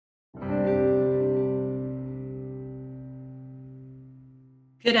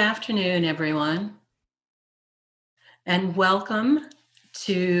Good afternoon, everyone, and welcome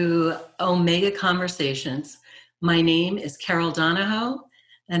to Omega Conversations. My name is Carol Donahoe,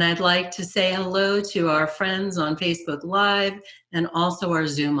 and I'd like to say hello to our friends on Facebook Live and also our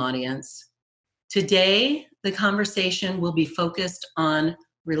Zoom audience. Today, the conversation will be focused on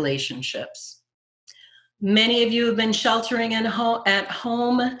relationships. Many of you have been sheltering at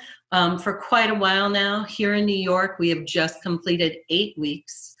home for quite a while now. Here in New York, we have just completed 8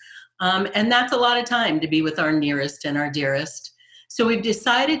 weeks. And that's a lot of time to be with our nearest and our dearest. So we've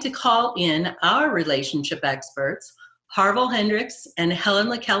decided to call in our relationship experts, Harville Hendrix and Helen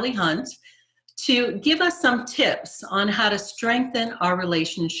LaKelly Hunt, to give us some tips on how to strengthen our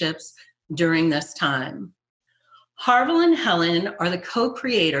relationships during this time. Harville and Helen are the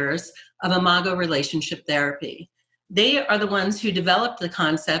co-creators of Imago Relationship Therapy. They are the ones who developed the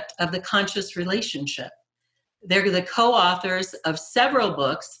concept of the conscious relationship. They're the co-authors of several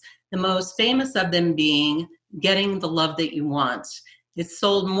books, the most famous of them being Getting the Love That You Want. It's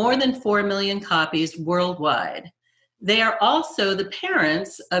sold more than 4 million copies worldwide. They are also the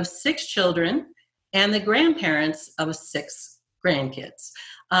parents of 6 children and the grandparents of 6 grandkids.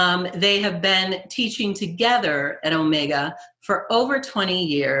 They have been teaching together at Omega for over 20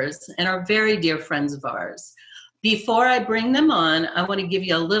 years and are very dear friends of ours. Before I bring them on, I want to give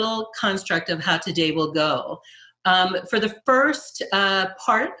you a little construct of how today will go. For the first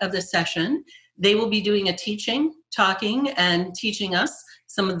part of the session, they will be doing a talking and teaching us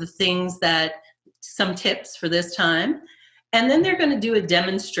some of the things some tips for this time. And then they're going to do a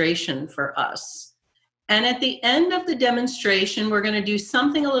demonstration for us. And at the end of the demonstration, we're going to do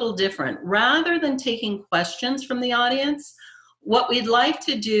something a little different. Rather than taking questions from the audience, what we'd like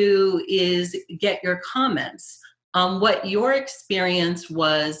to do is get your comments on what your experience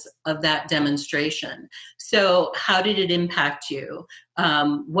was of that demonstration. So how did it impact you?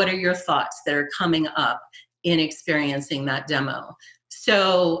 What are your thoughts that are coming up in experiencing that demo?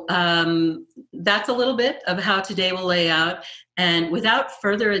 So that's a little bit of how today will lay out. And without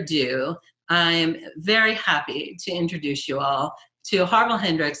further ado, I'm very happy to introduce you all to Harville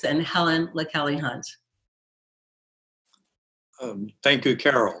Hendrix and Helen LaKelly Hunt. Thank you,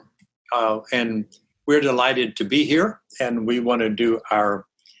 Carol. And we're delighted to be here, and we want to do our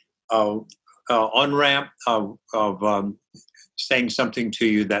on-ramp of saying something to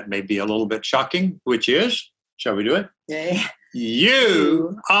you that may be a little bit shocking, which is, shall we do it? Yeah.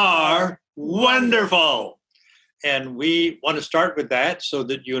 You are wonderful. And we want to start with that so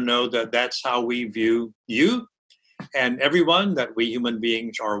that you know that that's how we view you and everyone, that we human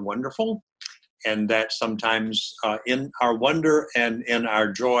beings are wonderful, and that sometimes in our wonder and in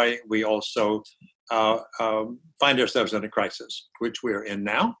our joy, we also find ourselves in a crisis, which we're in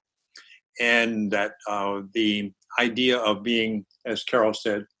now. And that the idea of being, as Carol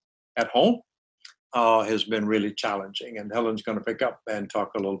said, at home has been really challenging. And Helen's going to pick up and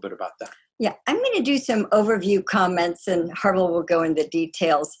talk a little bit about that. Yeah, I'm going to do some overview comments, and Harville will go into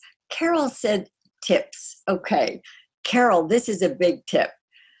details. Carol said tips. Okay, Carol, this is a big tip.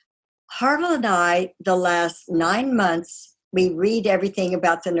 Harville and I, the last 9 months, we read everything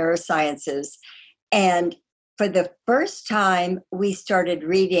about the neurosciences. And for the first time, we started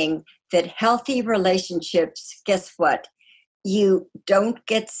reading that healthy relationships, guess what? You don't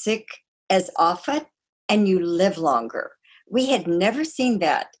get sick as often and you live longer. We had never seen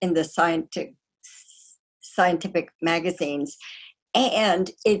that in the scientific magazines,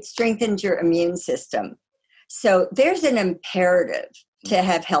 and it strengthens your immune system. So there's an imperative to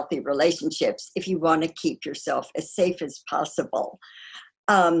have healthy relationships if you want to keep yourself as safe as possible.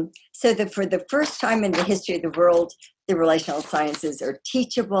 So that for the first time in the history of the world, the relational sciences are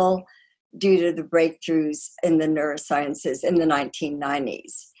teachable due to the breakthroughs in the neurosciences in the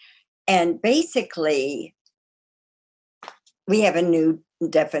 1990s. And basically, we have a new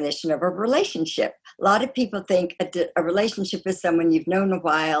definition of a relationship. A lot of people think a relationship is someone you've known a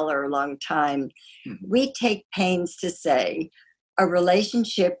while or a long time. Mm-hmm. We take pains to say a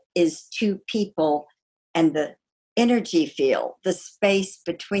relationship is 2 people and the energy field, the space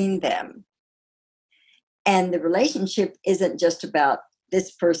between them. And the relationship isn't just about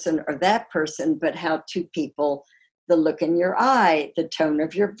this person or that person, but how 2 people, the look in your eye, the tone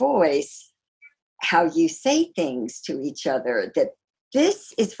of your voice, how you say things to each other, that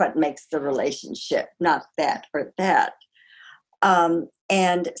this is what makes the relationship, not that or that.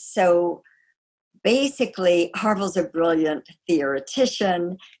 And so basically, Harville's a brilliant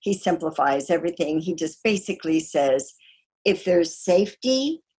theoretician. He simplifies everything. He just basically says, if there's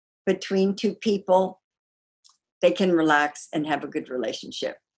safety between 2 people, they can relax and have a good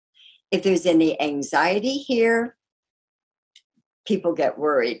relationship. If there's any anxiety here, people get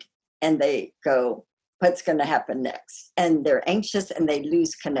worried and they go, what's going to happen next? And they're anxious and they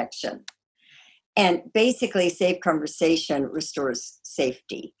lose connection. And basically, safe conversation restores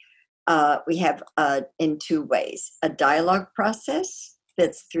safety. We have in two ways: a dialogue process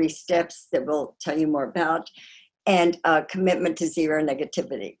that's 3 steps that we'll tell you more about, and a commitment to zero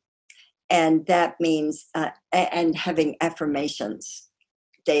negativity. And that means and having affirmations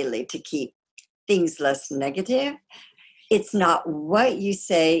daily to keep things less negative. It's not what you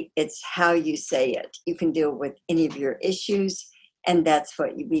say, it's how you say it. You can deal with any of your issues, and that's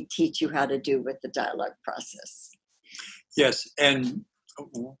what we teach you how to do with the dialogue process. Yes, and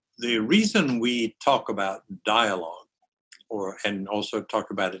the reason we talk about dialogue, and also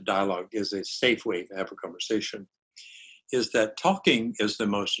talk about it, dialogue is a safe way to have a conversation, is that talking is the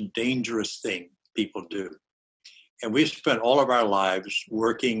most dangerous thing people do. And we've spent all of our lives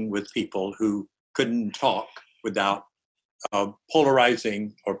working with people who couldn't talk without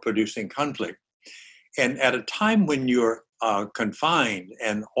polarizing or producing conflict. And at a time when you're confined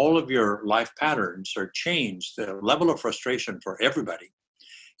and all of your life patterns are changed, the level of frustration for everybody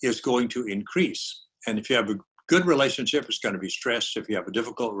is going to increase. And if you have a good relationship, it's going to be stressed. If you have a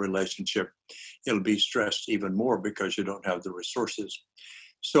difficult relationship, it'll be stressed even more because you don't have the resources.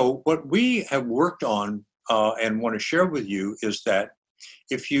 So what we have worked on and want to share with you is that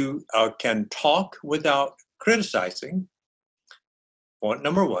if you can talk without criticizing, point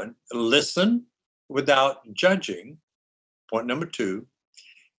number 1, listen without judging, point number 2,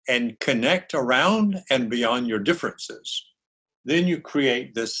 and connect around and beyond your differences, then you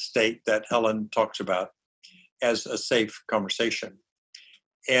create this state that Helen talks about as a safe conversation.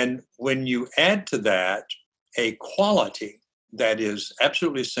 And when you add to that a quality that is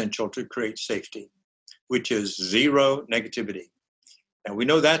absolutely essential to create safety, which is zero negativity. And we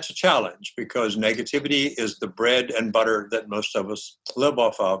know that's a challenge because negativity is the bread and butter that most of us live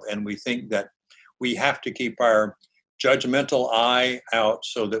off of. And we think that we have to keep our judgmental eye out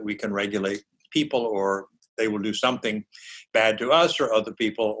so that we can regulate people, or they will do something bad to us or other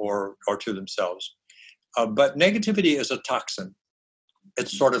people or to themselves. But negativity is a toxin.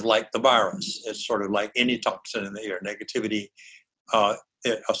 It's sort of like the virus. It's sort of like any toxin in the air. Negativity,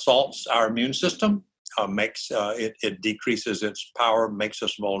 it assaults our immune system. It decreases its power, makes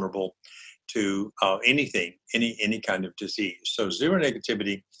us vulnerable to anything, any kind of disease. So zero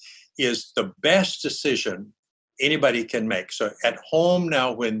negativity is the best decision anybody can make. So at home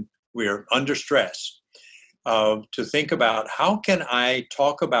now, when we're under stress, to think about how can I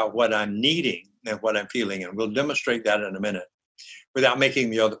talk about what I'm needing and what I'm feeling, and we'll demonstrate that in a minute, without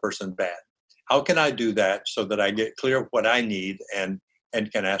making the other person bad. How can I do that so that I get clear what I need and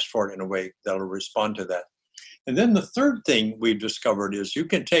can ask for it in a way that'll respond to that? And then the third thing we've discovered is you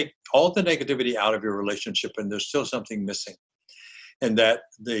can take all the negativity out of your relationship and there's still something missing. And that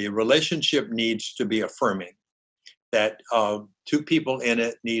the relationship needs to be affirming. That 2 people in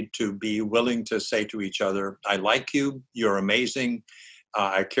it need to be willing to say to each other, I like you, you're amazing,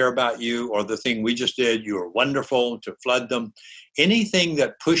 I care about you, or the thing we just did, you are wonderful, to flood them. Anything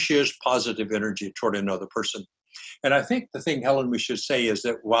that pushes positive energy toward another person. And I think the thing, Helen, we should say is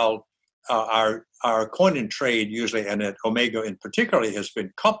that while our coin and trade usually, and at Omega in particularly, has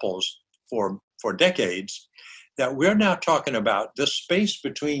been couples for decades, that we're now talking about this space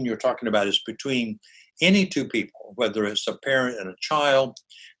between, you're talking about is between any 2 people, whether it's a parent and a child,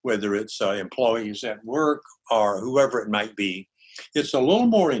 whether it's employees at work or whoever it might be. It's a little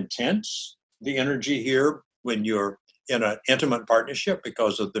more intense, the energy here, when you're in an intimate partnership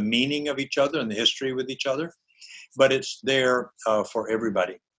because of the meaning of each other and the history with each other, but it's there for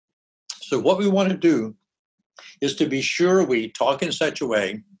everybody. So what we want to do is to be sure we talk in such a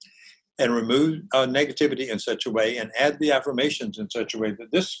way and remove negativity in such a way and add the affirmations in such a way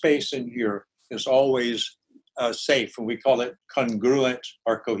that this space in here is always safe, and we call it congruent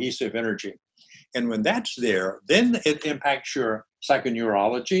or cohesive energy. And when that's there, then it impacts your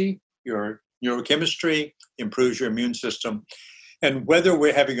psychoneurology, your neurochemistry, improves your immune system. And whether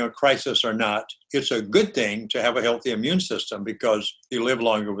we're having a crisis or not, it's a good thing to have a healthy immune system because you live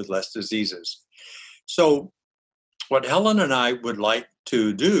longer with less diseases. So what Helen and I would like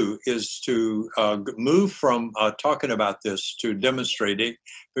to do is to move from talking about this to demonstrating.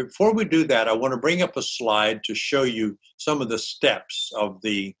 Before we do that, I want to bring up a slide to show you some of the steps of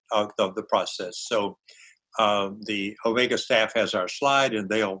the process. So the Omega staff has our slide, and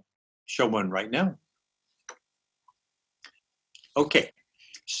they'll show one right now. Okay,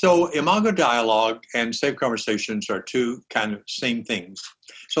 so Imago dialogue and safe conversations are 2 kind of same things.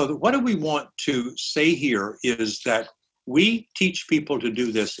 So what do we want to say here is that we teach people to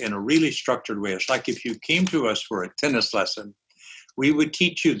do this in a really structured way. It's like if you came to us for a tennis lesson, we would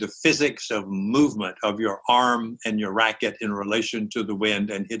teach you the physics of movement of your arm and your racket in relation to the wind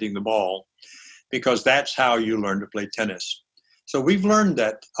and hitting the ball, because that's how you learn to play tennis. So we've learned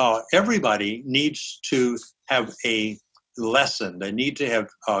that everybody needs to have a lesson. They need to have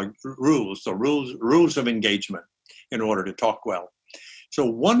rules of engagement in order to talk well. So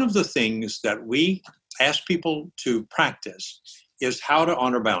one of the things that we ask people to practice is how to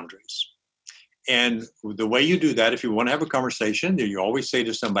honor boundaries. And the way you do that, if you want to have a conversation, you always say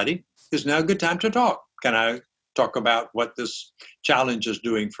to somebody, is now a good time to talk? Can I talk about what this challenge is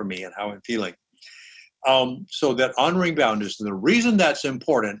doing for me and how I'm feeling? So that honoring boundaries, and the reason that's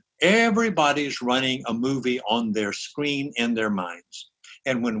important, everybody's running a movie on their screen in their minds.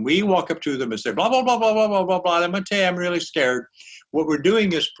 And when we walk up to them and say, blah, blah, blah, blah, blah, blah, blah, blah, I'm going to tell you, I'm really scared. What we're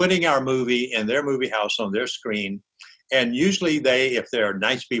doing is putting our movie in their movie house on their screen. And usually if they're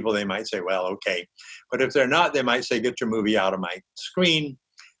nice people, they might say, well, okay. But if they're not, they might say, get your movie out of my screen.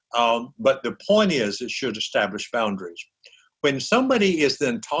 But the point is, it should establish boundaries. When somebody is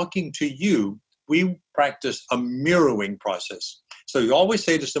then talking to you, we practice a mirroring process. So you always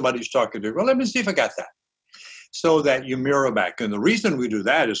say to somebody who's talking to you, well, let me see if I got that. So that you mirror back. And the reason we do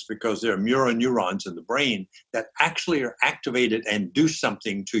that is because there are mirror neurons in the brain that actually are activated and do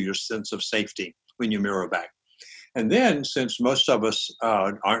something to your sense of safety when you mirror back. And then, since most of us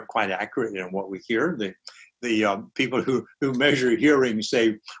aren't quite accurate in what we hear, the people who measure hearing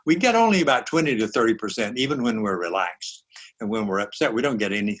say we get only about 20 to 30%, even when we're relaxed. And when we're upset, we don't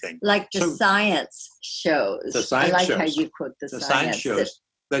get anything. Like the science shows. The science I like shows. how you quote the science. The science shows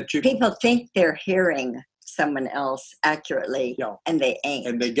that people think they're hearing someone else accurately, and they ain't.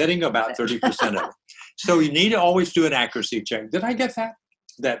 And they're getting about 30% of it. So you need to always do an accuracy check. Did I get that?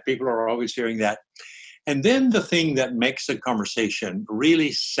 That people are always hearing that. And then the thing that makes a conversation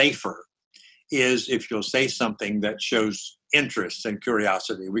really safer is if you'll say something that shows interest and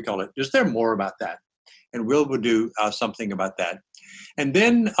curiosity. We call it, is there more about that? And we'll do something about that. And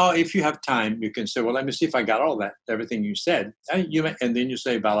then if you have time, you can say, well, let me see if I got all that, everything you said. And then you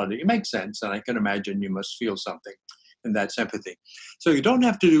say, validate, it makes sense. And I can imagine you must feel something. And that's empathy. So you don't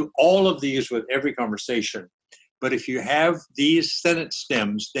have to do all of these with every conversation. But if you have these sentence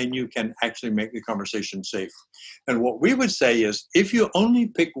stems, then you can actually make the conversation safe. And what we would say is, if you only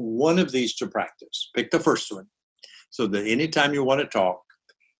pick one of these to practice, pick the first one. So that anytime you want to talk,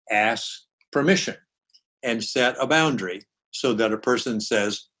 ask permission and set a boundary so that a person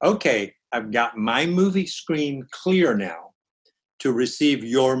says, okay, I've got my movie screen clear now to receive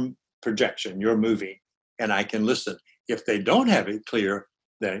your projection, your movie, and I can listen. If they don't have it clear,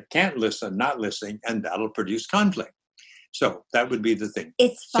 they can't listen, not listening, and that'll produce conflict. So that would be the thing.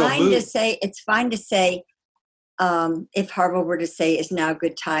 It's fine to say, if Harville were to say, is now a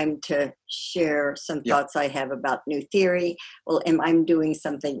good time to share some thoughts I have about new theory. Well, I'm doing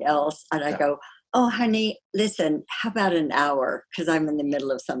something else. And I go, oh, honey, listen, how about an hour? Because I'm in the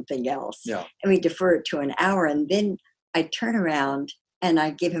middle of something else. Yeah. And we defer it to an hour. And then I turn around and I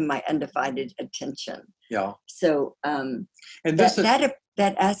give him my undivided attention. Yeah. So and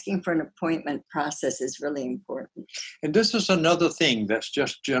that asking for an appointment process is really important. And this is another thing that's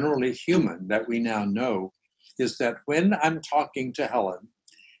just generally human that we now know, is that when I'm talking to Helen,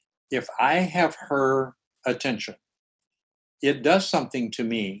 if I have her attention, it does something to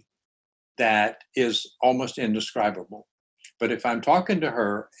me that is almost indescribable. But if I'm talking to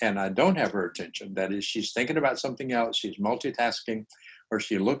her and I don't have her attention, that is, she's thinking about something else, she's multitasking, or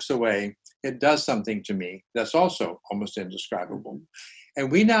she looks away, it does something to me that's also almost indescribable.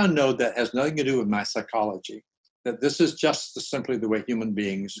 And we now know that has nothing to do with my psychology, that this is just simply the way human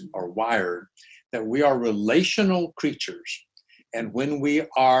beings are wired, that we are relational creatures. And when we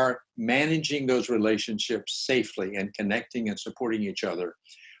are managing those relationships safely and connecting and supporting each other,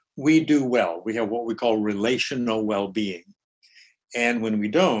 we do well. We have what we call relational well-being. And when we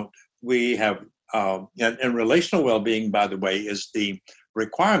don't, we have, and relational well-being, by the way, is the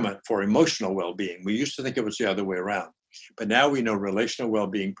requirement for emotional well-being. We used to think it was the other way around. But now we know relational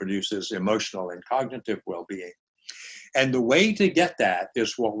well-being produces emotional and cognitive well-being. And the way to get that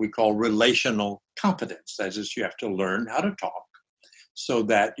is what we call relational competence. That is, you have to learn how to talk so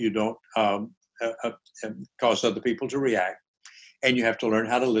that you don't cause other people to react. And you have to learn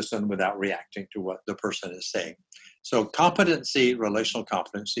how to listen without reacting to what the person is saying. So competency, relational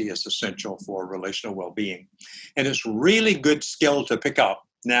competency, is essential for relational well-being. And it's really good skill to pick up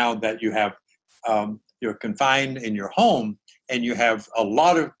now that you have, you're confined in your home and you have a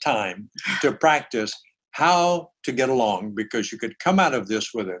lot of time to practice how to get along, because you could come out of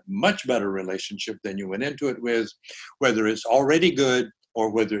this with a much better relationship than you went into it with, whether it's already good or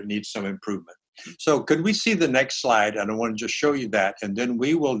whether it needs some improvement. So could we see the next slide? And I want to just show you that, and then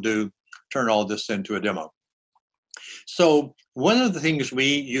we will turn all this into a demo. So one of the things we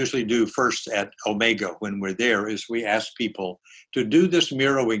usually do first at Omega when we're there is we ask people to do this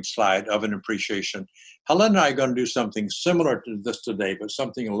mirroring slide of an appreciation. Helen and I are going to do something similar to this today, but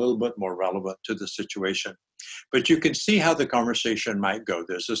something a little bit more relevant to the situation. But you can see how the conversation might go.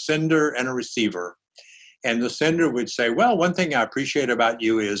 There's a sender and a receiver. And the sender would say, well, one thing I appreciate about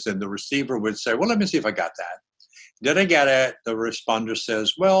you is, and the receiver would say, well, let me see if I got that. Did I get it? The responder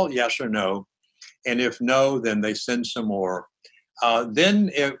says, well, yes or no. And if no, then they send some more.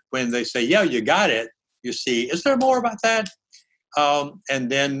 When they say, yeah, you got it, you see, is there more about that? And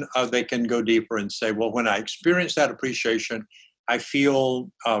then they can go deeper and say, well, when I experience that appreciation, I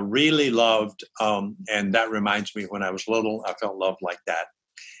feel really loved. And that reminds me when I was little, I felt loved like that.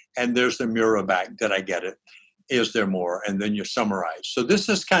 And there's the mirror back. Did I get it? Is there more? And then you summarize. So this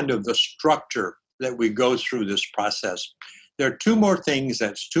is kind of the structure that we go through this process. There are two more things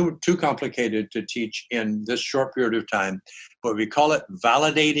that's too complicated to teach in this short period of time, but we call it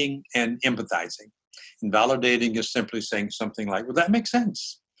validating and empathizing. And validating is simply saying something like, well, that makes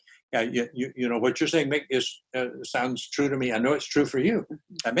sense. Yeah, you know, what you're saying sounds true to me. I know it's true for you.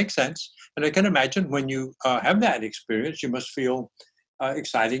 That makes sense. And I can imagine when you have that experience, you must feel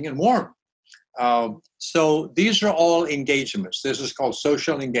exciting and warm. So these are all engagements. This is called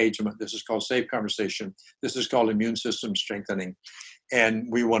social engagement. This is called safe conversation. This is called immune system strengthening. And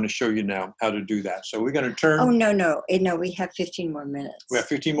we want to show you now how to do that. So we're going to turn. Oh, no. We have 15 more minutes. We have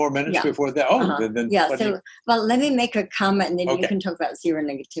 15 more minutes before that. Oh, then yeah. So, well, let me make a comment and then you can talk about zero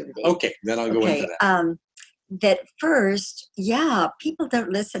negativity. Okay. Then I'll go into that. That first, people don't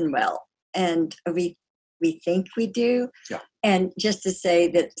listen well. And we think we do. Yeah. And just to say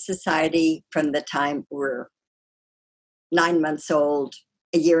that society from the time we're 9 months old,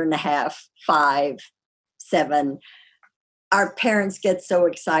 a year and a half, 5, 7, our parents get so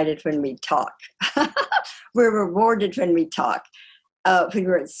excited when we talk. We're rewarded when we talk. When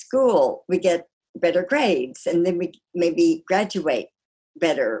we're at school, we get better grades, and then we maybe graduate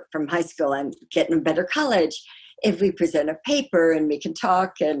better from high school and get in a better college. If we present a paper and we can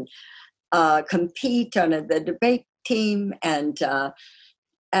talk and compete on the debate team, and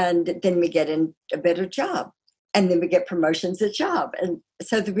then we get in a better job, and then we get promotions at job, and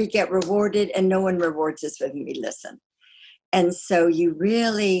so that we get rewarded, and no one rewards us when we listen. And so you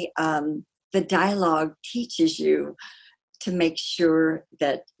really, the dialogue teaches you to make sure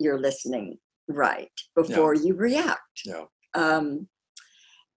that you're listening right before you react. Yeah.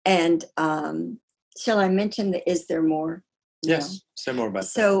 Shall I mention is there more? Yes, say more about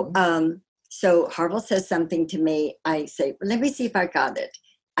that. So Harville says something to me. I say, well, let me see if I got it.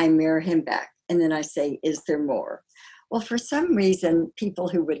 I mirror him back. And then I say, is there more? Well, for some reason, people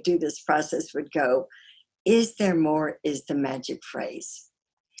who would do this process would go, is there more is the magic phrase.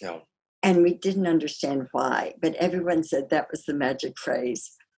 Yeah. And we didn't understand why, but everyone said that was the magic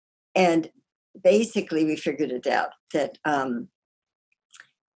phrase. And basically we figured it out that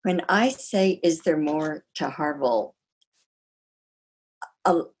when I say, is there more to Harville,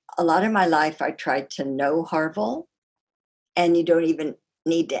 a lot of my life I tried to know Harville, and you don't even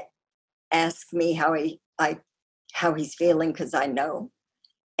need to ask me how he's feeling because I know,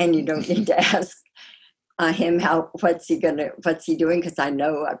 and you don't need to ask him what's he doing because I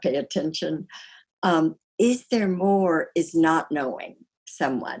know, I pay attention. Is there more is not knowing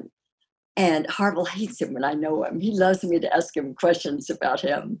someone. And Harville hates him when I know him. He loves me to ask him questions about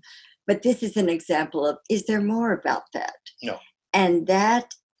him. But this is an example of, is there more about that? No. And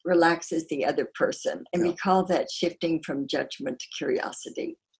that relaxes the other person. And we call that shifting from judgment to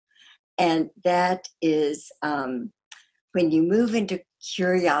curiosity. And that is when you move into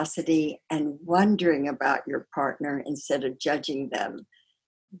curiosity and wondering about your partner instead of judging them,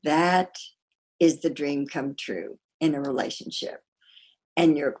 that is the dream come true in a relationship.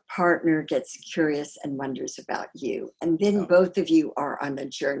 And your partner gets curious and wonders about you. And then both of you are on a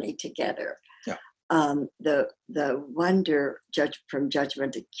journey together. Yeah. The wonder, from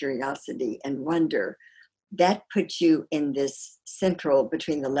judgment to curiosity and wonder, that puts you in this central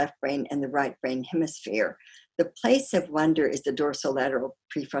between the left brain and the right brain hemisphere. The place of wonder is the dorsolateral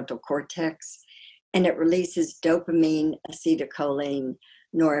prefrontal cortex, and it releases dopamine, acetylcholine,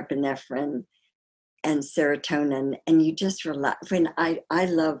 norepinephrine, and serotonin, and you just relax. When I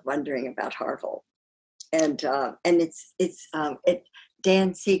love wondering about Harville, and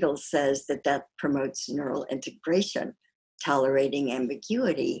Dan Siegel says that promotes neural integration. Tolerating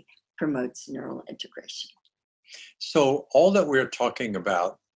ambiguity promotes neural integration. So all that we're talking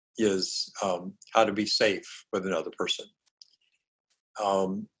about is how to be safe with another person.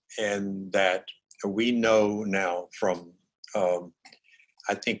 and that we know now from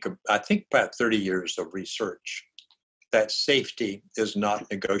I think about 30 years of research that safety is not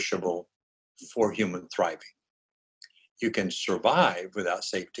negotiable for human thriving. You can survive without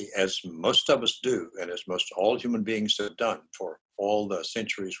safety, as most of us do, and as most all human beings have done for all the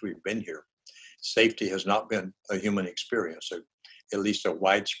centuries we've been here. Safety has not been a human experience, at least a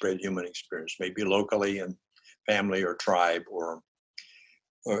widespread human experience, maybe locally in family or tribe or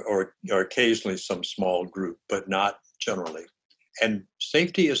occasionally some small group, but not generally. And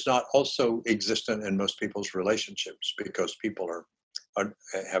safety is not also existent in most people's relationships because people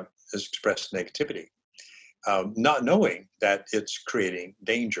have expressed negativity, not knowing that it's creating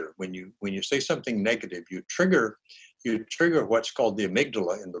danger. When you say something negative, you trigger what's called the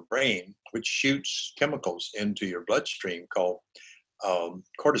amygdala in the brain, which shoots chemicals into your bloodstream called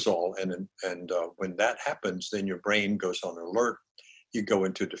cortisol. And when that happens, then your brain goes on alert. You go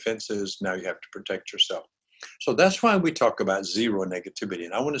into defenses. Now you have to protect yourself. So that's why we talk about zero negativity.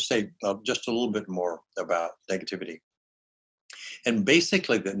 And I want to say just a little bit more about negativity. And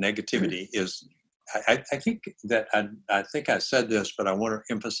basically, the negativity is, I think I said this, but I want to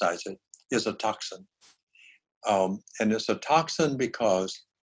emphasize it, is a toxin. And it's a toxin because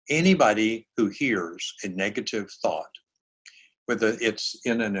anybody who hears a negative thought, whether it's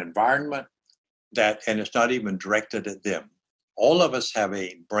in an environment and it's not even directed at them, all of us have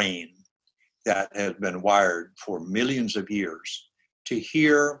a brain that has been wired for millions of years to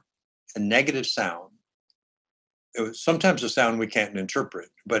hear a negative sound. Sometimes a sound we can't interpret,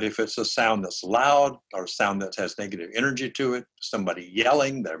 but if it's a sound that's loud or a sound that has negative energy to it, somebody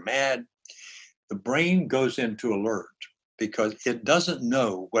yelling, they're mad, the brain goes into alert because it doesn't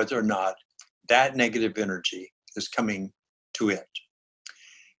know whether or not that negative energy is coming to it.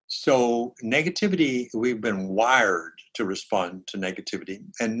 So negativity, we've been wired to respond to negativity,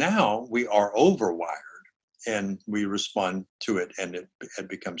 and now we are overwired and we respond to it, and it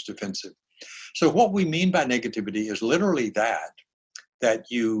becomes defensive. So what we mean by negativity is literally that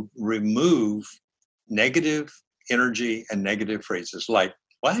you remove negative energy and negative phrases like,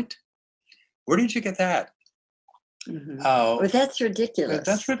 what? Where did you get that? Mm-hmm. Well, that's ridiculous.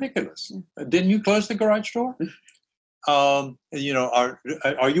 That's ridiculous. Didn't you close the garage door? Are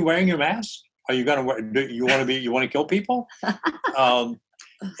you wearing your mask? Are you going to? You want to kill people?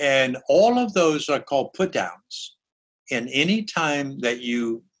 And all of those are called put downs. And any time that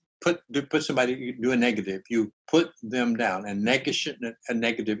you put somebody, do a negative, you put them down. And a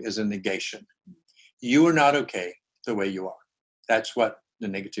negative is a negation. You are not okay the way you are. That's what the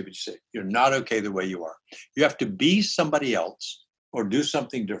negativity says. You're not okay the way you are. You have to be somebody else or do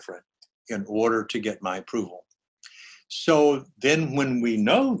something different in order to get my approval. So then when we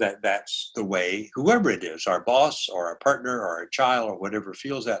know that that's the way, whoever it is, our boss or our partner or our child or whatever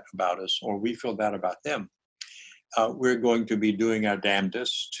feels that about us, or we feel that about them, we're going to be doing our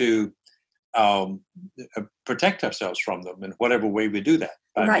damnedest to protect ourselves from them in whatever way we do that.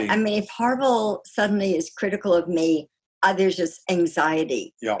 Right. I mean, if Harville suddenly is critical of me, there's just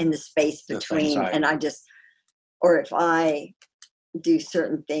anxiety in the space between. And or if I do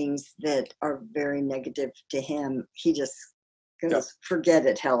certain things that are very negative to him, he just goes, forget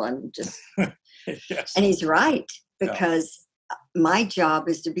it, Helen. Just yes. And he's right, because my job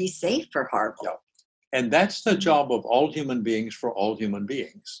is to be safe for Harville. And that's the job of all human beings for all human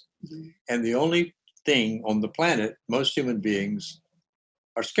beings. Mm-hmm. And the only thing on the planet most human beings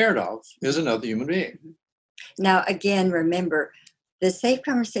are scared of is another human being. Now, again, remember, the safe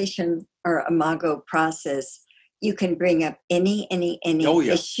conversation or Imago process, you can bring up any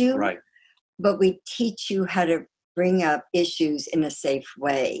issue, right. But we teach you how to bring up issues in a safe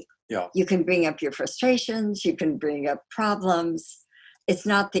way. Yeah. You can bring up your frustrations, you can bring up problems. It's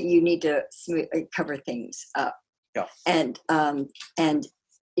not that you need to cover things up. Yeah. And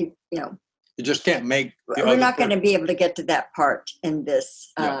you just can't make we're not going to be able to get to that part in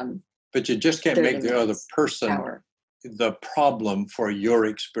this. But you just can't make the other person the problem for your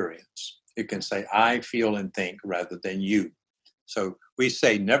experience. You can say, I feel and think, rather than you. So we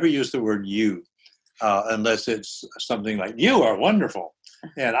say never use the word you unless it's something like, you are wonderful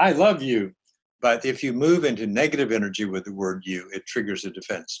and I love you. But if you move into negative energy with the word you, it triggers a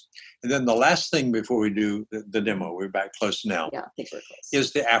defense. And then the last thing before we do the demo, we're back close now, I think we're close,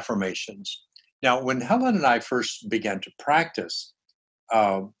 is the affirmations. Now, when Helen and I first began to practice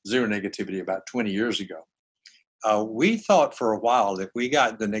zero negativity about 20 years ago, we thought for a while that we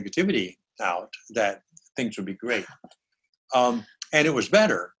got the negativity out, that things would be great. And it was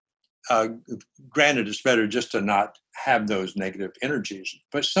better. Granted, it's better just to not have those negative energies,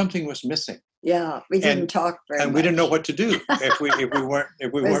 but something was missing. Yeah, we didn't talk very much. And we didn't know what to do if we weren't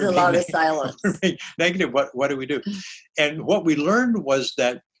There's a lot of silence. Negative. What do we do? And what we learned was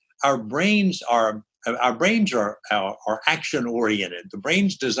that our brains are action oriented. The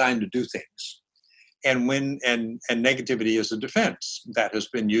brain's designed to do things, and negativity is a defense that has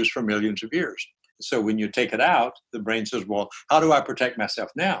been used for millions of years. So when you take it out, the brain says, "Well, how do I protect myself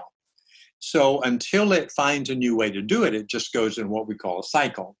now?" So until it finds a new way to do it, it just goes in what we call a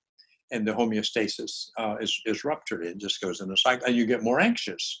cycle. And the homeostasis is ruptured. It just goes in a cycle, and you get more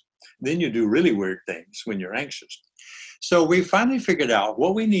anxious. Then you do really weird things when you're anxious. So we finally figured out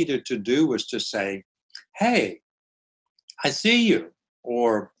what we needed to do was to say, "Hey, I see you,"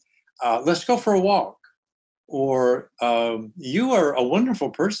 or "Let's go for a walk," or "You are a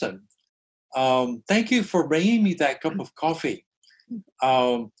wonderful person. Thank you for bringing me that cup of coffee."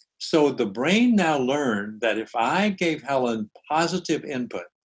 So the brain now learned that if I gave Helen positive input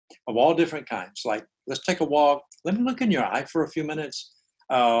of all different kinds, like, "Let's take a walk. Let me look in your eye for a few minutes.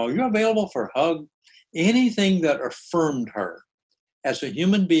 You're available for a hug." Anything that affirmed her as a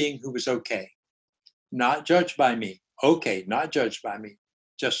human being who was okay, not judged by me. Okay, not judged by me.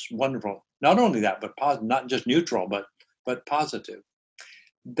 Just wonderful. Not only that, but not just neutral, but positive.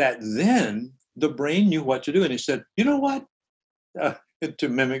 That then the brain knew what to do. And it said, "You know what?" To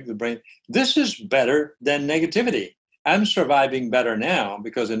mimic the brain, "This is better than negativity. I'm surviving better now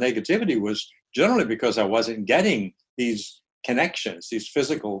because the negativity was generally because I wasn't getting these connections, these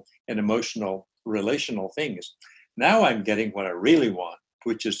physical and emotional relational things. Now I'm getting what I really want,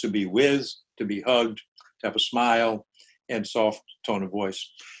 which is to be whizzed, to be hugged, to have a smile and soft tone of voice."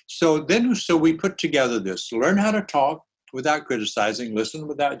 So we put together this: learn how to talk without criticizing, listen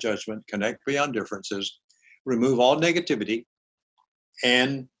without judgment, connect beyond differences, remove all negativity,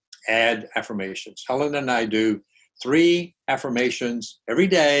 and add affirmations. Helen and I do 3 affirmations every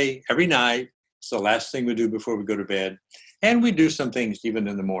day, every night. It's the last thing we do before we go to bed. And we do some things even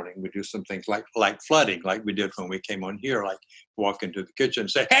in the morning. We do some things like flooding, like we did when we came on here, like walk into the kitchen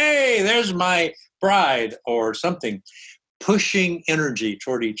and say, "Hey, there's my bride," or something, pushing energy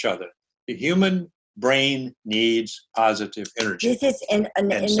toward each other. The human brain needs positive energy. This is an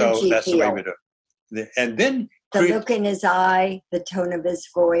energy so that's field. The way we do it. And then the look in his eye, the tone of his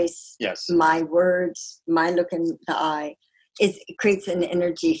voice, yes, my words, my look in the eye, it creates an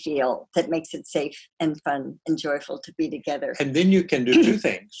energy field that makes it safe and fun and joyful to be together. And then you can do 2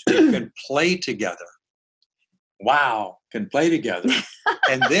 things. You can play together. Wow, can play together.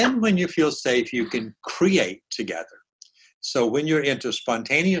 And then when you feel safe, you can create together. So when you're into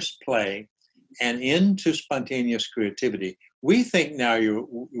spontaneous play and into spontaneous creativity, we think now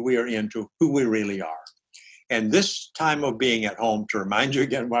we are into who we really are. And this time of being at home, to remind you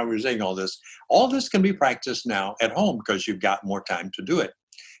again why we're saying all this can be practiced now at home because you've got more time to do it.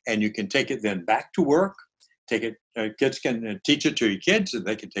 And you can take it then back to work, take it, kids can teach it to your kids, and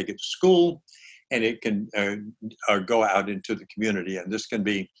they can take it to school, and it can go out into the community. And this can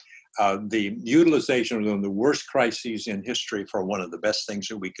be the utilization of one of the worst crises in history for one of the best things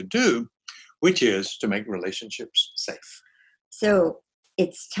that we could do, which is to make relationships safe. So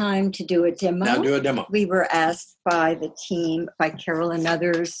it's time to do a demo. Now do a demo. We were asked by the team, by Carol and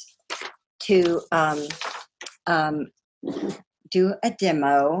others, to do a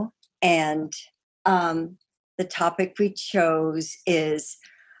demo. And the topic we chose is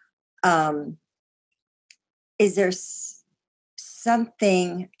there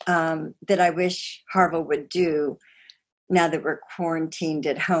something that I wish Harville would do now that we're quarantined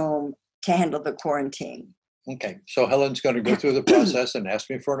at home to handle the quarantine? Okay, so Helen's going to go through the process and ask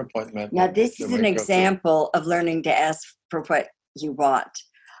me for an appointment. Now, this is an example of learning to ask for what you want.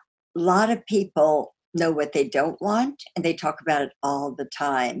 A lot of people know what they don't want, and they talk about it all the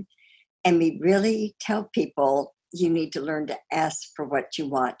time. And we really tell people you need to learn to ask for what you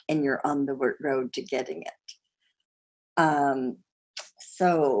want, and you're on the road to getting it.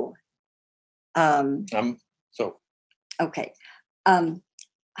 Okay.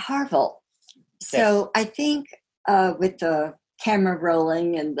 Harville. So yes. I think with the camera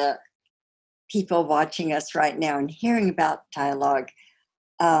rolling and the people watching us right now and hearing about dialogue,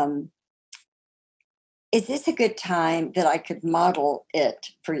 is this a good time that I could model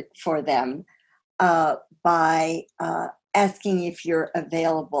it for them by asking if you're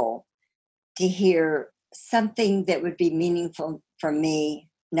available to hear something that would be meaningful for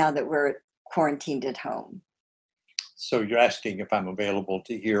me now that we're quarantined at home? So you're asking if I'm available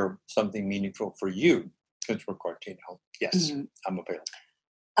to hear something meaningful for you since we're quarantined at home? Yes, mm-hmm. I'm available.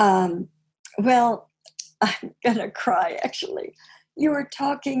 Well, I'm going to cry, actually. You were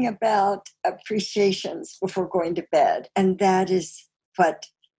talking about appreciations before going to bed, and that is what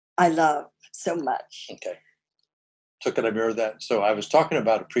I love. so much. Okay. So can I mirror that? So I was talking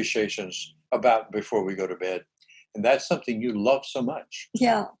about appreciations about before we go to bed, and that's something you love so much.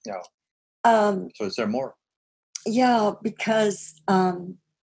 Yeah. Yeah. Um, So is there more? yeah, because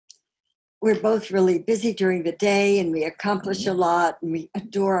we're both really busy during the day and we accomplish a lot and we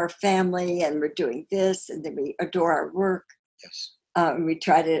adore our family and we're doing this and then we adore our work. Yes. And we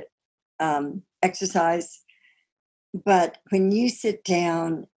try to exercise. But when you sit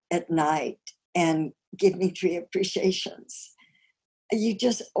down at night and give me 3 appreciations, you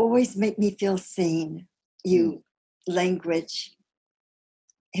just always make me feel seen. You language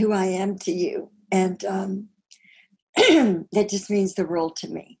who I am to you. And that just means the world to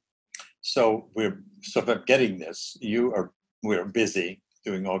me. So if I'm getting this, we're busy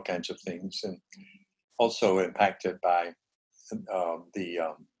doing all kinds of things and also impacted by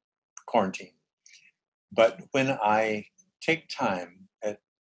the quarantine. But when I take time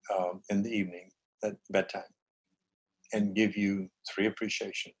in the evening at bedtime and give you 3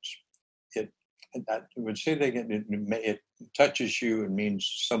 appreciations, I would say that it touches you and means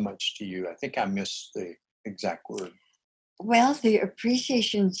so much to you. I think I missed the exact word. Well, the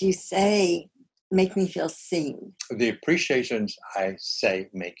appreciations you say make me feel seen. The appreciations I say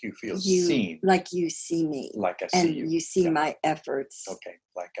make you feel seen. Like you see me. Like I see and you. you see my efforts. Okay.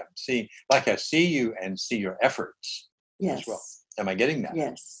 Like I see you and see your efforts Yes. as well. Am I getting that?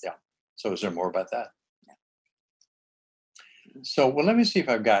 Yes. Yeah. So is there more about that? Yeah. So, well, let me see if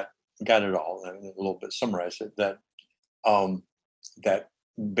I've got it all and a little bit summarize it. That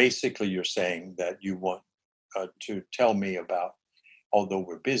basically you're saying that you want to tell me about, although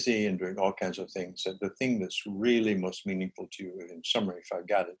we're busy and doing all kinds of things, that the thing that's really most meaningful to you, in summary, if I've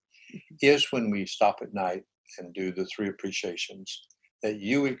got it, is when we stop at night and do the 3 appreciations, that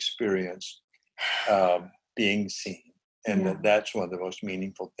you experience being seen, and that's one of the most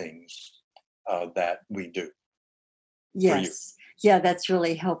meaningful things that we do. Yes. Yeah, that's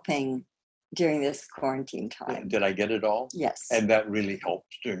really helping during this quarantine time. Did I get it all? Yes. And that really helps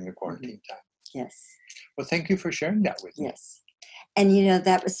during the quarantine time. Yes. Well, thank you for sharing that with me. Yes. And,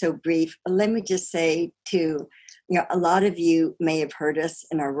 that was so brief. Let me just say, too, a lot of you may have heard us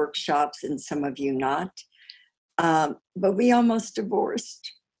in our workshops and some of you not. But we almost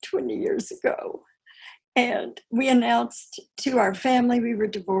divorced 20 years ago. And we announced to our family we were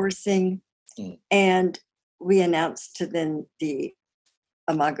divorcing. And we announced to the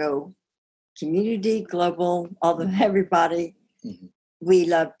Imago community, global, everybody. We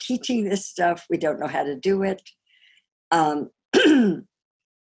love teaching this stuff. We don't know how to do it. And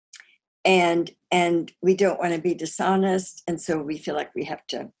we don't want to be dishonest. And so we feel like we have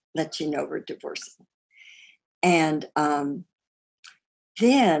to let you know we're divorcing. And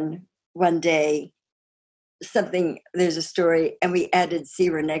then one day, there's a story, and we added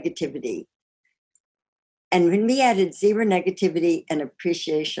 0 negativity. And when we added 0 negativity and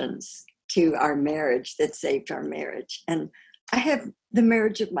appreciations to our marriage, that saved our marriage. And I have the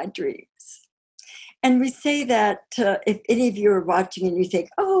marriage of my dreams. And we say that if any of you are watching and you think,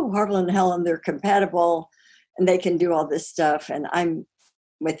 oh, Harville and Helen, they're compatible and they can do all this stuff, and I'm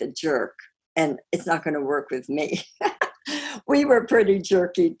with a jerk and it's not going to work with me. We were pretty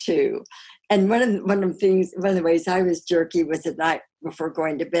jerky too. And one of the ways I was jerky was at night before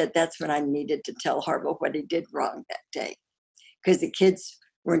going to bed. That's when I needed to tell Harville what he did wrong that day, because the kids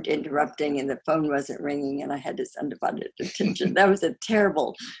weren't interrupting and the phone wasn't ringing and I had his undivided attention. That was a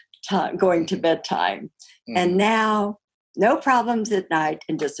terrible time, going to bedtime. And now, no problems at night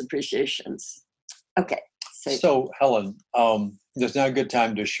and just appreciations. Okay. So Helen, there's now a good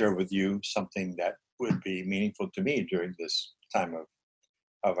time to share with you something that would be meaningful to me during this time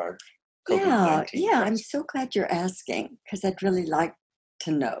of our COVID-19. Yeah, I'm so glad you're asking, because I'd really like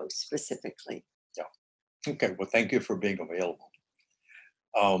to know specifically. Yeah. Okay. Well, thank you for being available.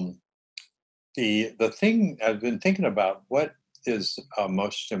 The thing I've been thinking about, what is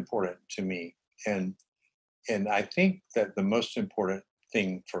most important to me, and I think that the most important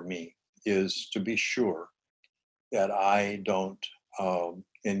thing for me is to be sure that I don't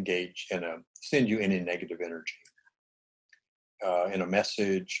send you any negative energy in a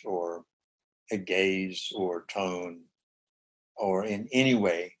message or a gaze or tone, or in any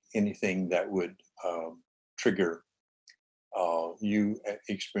way, anything that would trigger you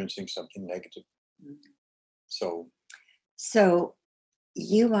experiencing something negative. So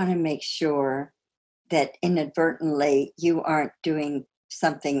you want to make sure that inadvertently you aren't doing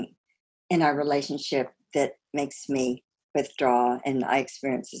something in our relationship that makes me withdraw and I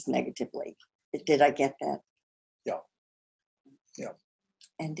experience this negatively. Did I get that? Yeah. Yeah.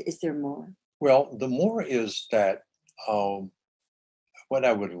 And is there more? Well, the more is that what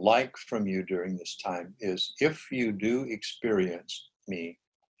I would like from you during this time is if you do experience me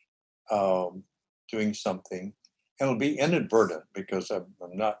doing something, it'll be inadvertent because I'm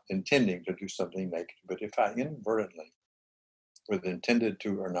not intending to do something negative, but if I inadvertently, whether intended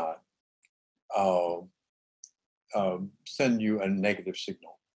to or not, send you a negative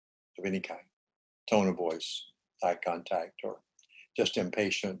signal of any kind, tone of voice, eye contact, or just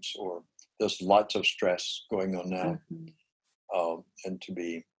impatience, or there's lots of stress going on now, and to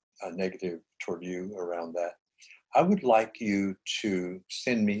be negative toward you around that, I would like you to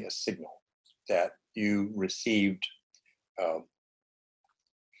send me a signal that you received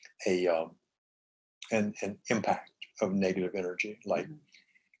an impact of negative energy, like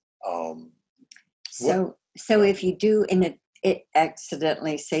so if you do it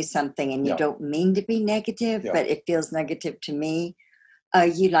accidentally say something and you don't mean to be negative, but it feels negative to me,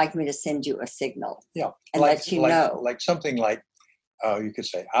 you'd like me to send you a signal, and let you know, like something like you could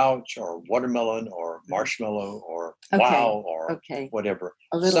say "ouch" or "watermelon" or "marshmallow" or "wow" or whatever,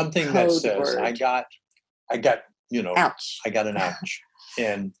 something that says word. I got ouch. I got an ouch,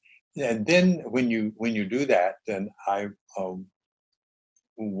 and then when you do that, then I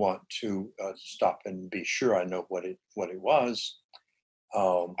want to stop and be sure I know what it was.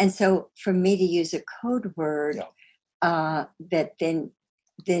 And so for me to use a code word, that then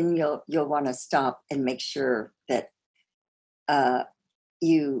you'll want to stop and make sure that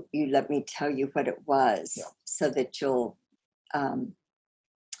you let me tell you what it was, so that you'll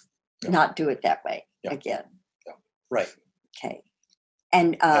not do it that way again. Right. Okay.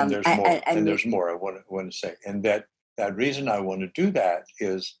 And there's more. And there's more I want to say, and that reason I want to do that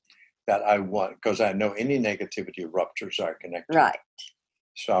is that I want, because I know any negativity ruptures our connection. Right.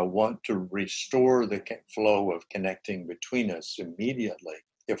 So I want to restore the flow of connecting between us immediately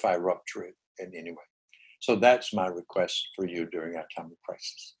if I rupture it in any way. So that's my request for you during our time of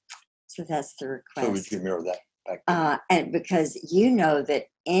crisis. So that's the request. So would you mirror that back then? And because you know that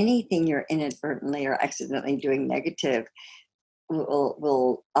anything you're inadvertently or accidentally doing negative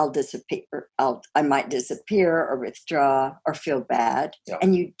I'll disappear. I might disappear or withdraw or feel bad,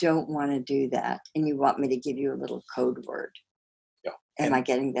 and you don't want to do that, and you want me to give you a little code word. Yeah. Am I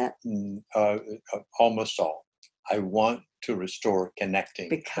getting that? Almost all. I want to restore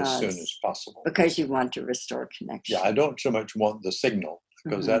connecting as soon as possible. Because you want to restore connection. Yeah, I don't so much want the signal,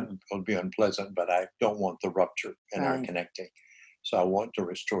 because that will be unpleasant, but I don't want the rupture in our connecting. So I want to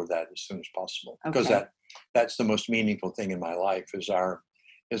restore that as soon as possible, because that's the most meaningful thing in my life is our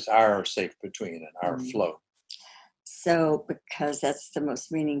safe between and our flow. So because that's the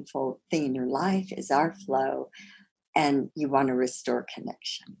most meaningful thing in your life is our flow, and you want to restore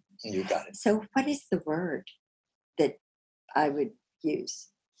connection. You got it. So what is the word that I would use?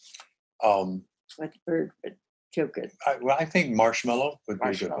 What word would feel good? I think marshmallow would be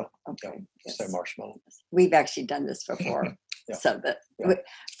a good one. Okay. Say marshmallow. We've actually done this before. So that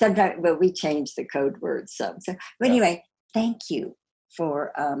sometimes, but we change the code words some. So, but anyway, thank you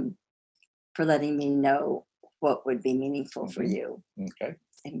for letting me know what would be meaningful for you. Okay.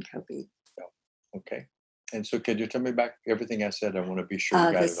 And Kobe. Okay. And so, could you tell me back everything I said? I want to be sure you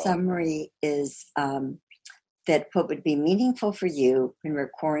got it all. The summary is that what would be meaningful for you when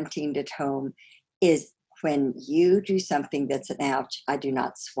we're quarantined at home is when you do something that's an ouch. I do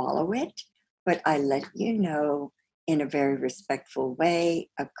not swallow it, but I let you know in a very respectful way,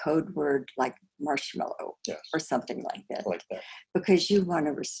 a code word like marshmallow or something like that. Like that. Because you want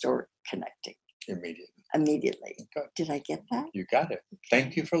to restore connecting. Immediately. Okay. Did I get that? You got it.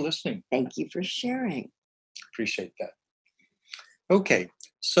 Thank you for listening. Thank you for sharing. Appreciate that. Okay,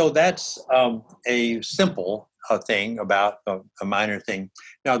 so that's a simple thing about a minor thing.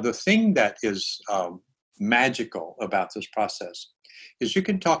 Now, the thing that is magical about this process is you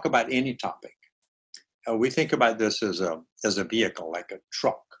can talk about any topic. We think about this as a vehicle, like a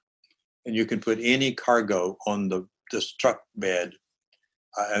truck, and you can put any cargo on this truck bed,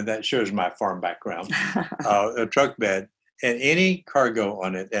 and that shows my farm background. A truck bed, and any cargo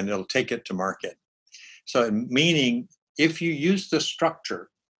on it, and it'll take it to market. So, meaning, if you use the structure,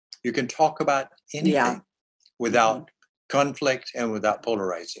 you can talk about anything without conflict and without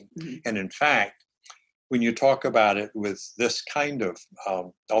polarizing. And in fact, when you talk about it with this kind of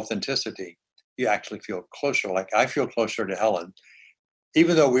authenticity, you actually feel closer. Like I feel closer to Helen,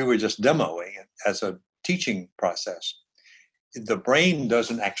 even though we were just demoing it as a teaching process. The brain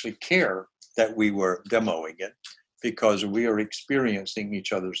doesn't actually care that we were demoing it because we are experiencing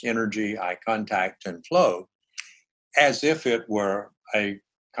each other's energy, eye contact, and flow as if it were a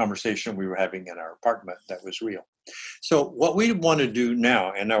conversation we were having in our apartment that was real. So what we want to do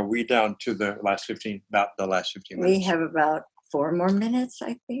now, and are we down to the last 15 minutes? We have about 4 more minutes,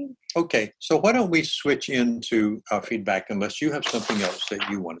 I think. Okay, so why don't we switch into feedback unless you have something else that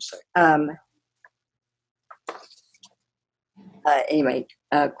you want to say. Anyway,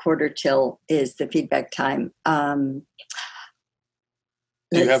 quarter till is the feedback time. Do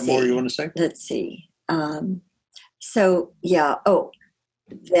you have more you want to say? Let's see.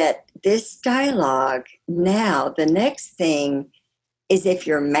 That this dialogue now, the next thing is if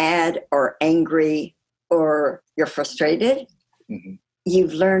you're mad or angry or you're frustrated, Mm-hmm.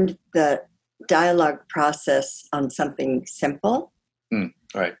 you've learned the dialogue process on something simple,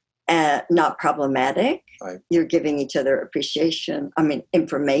 right? Not problematic. Right. You're giving each other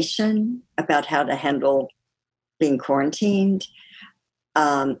information about how to handle being quarantined.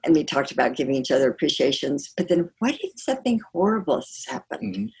 And we talked about giving each other appreciations. But then what if something horrible has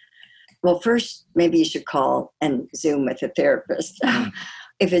happened? Mm-hmm. Well, first, maybe you should call and Zoom with a therapist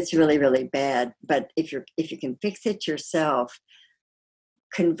if it's really, really bad. But if you can fix it yourself,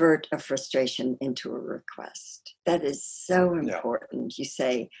 convert a frustration into a request. That is so important. You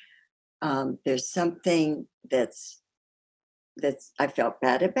say, there's something that's I felt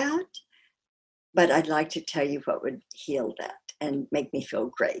bad about, but I'd like to tell you what would heal that and make me feel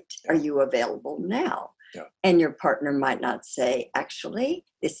great. Are you available now? Yeah. And your partner might not say, actually,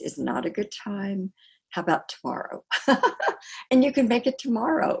 this is not a good time. How about tomorrow? And you can make it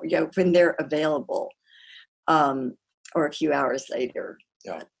tomorrow, when they're available, or a few hours later.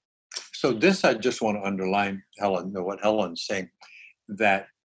 Yeah. So this, I just want to underline, Helen, what Helen's saying, that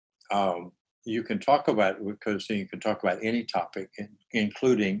you can talk about, because you can talk about any topic,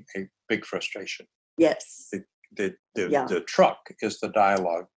 including a big frustration. Yes. The truck is the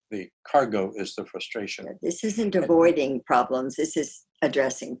dialogue. The cargo is the frustration. This isn't avoiding problems. This is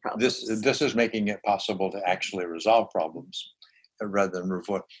addressing problems. This is making it possible to actually resolve problems rather than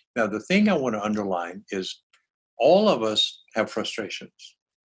avoid. Now, the thing I want to underline is all of us have frustrations.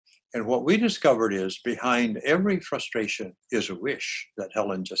 And what we discovered is behind every frustration is a wish that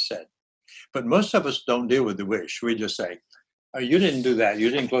Helen just said. But most of us don't deal with the wish. We just say, oh, you didn't do that. You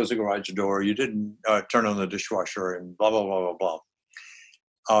didn't close the garage door. You didn't turn on the dishwasher and blah, blah, blah, blah,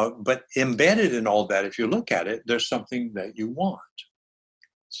 blah. But embedded in all that, if you look at it, there's something that you want.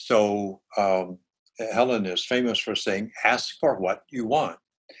 So Helen is famous for saying, ask for what you want.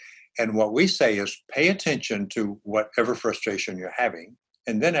 And what we say is pay attention to whatever frustration you're having,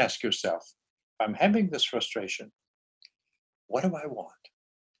 and then ask yourself, I'm having this frustration. What do I want?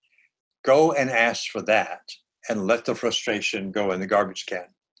 Go and ask for that and let the frustration go in the garbage can,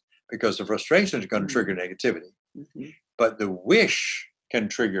 because the frustration is going to trigger negativity. Mm-hmm. But the wish can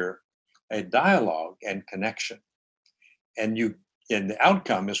trigger a dialogue and connection. And the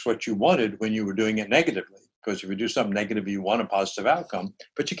outcome is what you wanted when you were doing it negatively. Because if you do something negative, you want a positive outcome,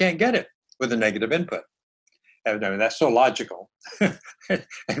 but you can't get it with a negative input. And I mean, that's so logical.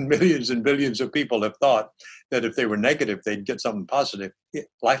 And millions and billions of people have thought that if they were negative, they'd get something positive.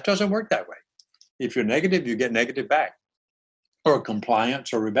 Life doesn't work that way. If you're negative, you get negative back, or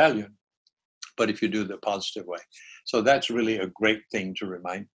compliance or rebellion. But if you do the positive way. So that's really a great thing to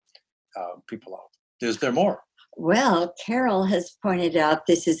remind people of. Is there more? Well, Carol has pointed out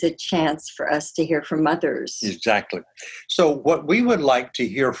this is a chance for us to hear from others. Exactly. So what we would like to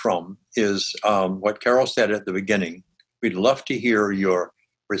hear from is what Carol said at the beginning. We'd love to hear your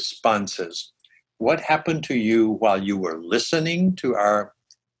responses. What happened to you while you were listening to our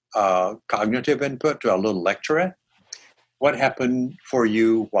cognitive input, to our little lecturette? What happened for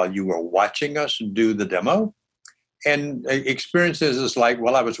you while you were watching us do the demo? And experiences is like,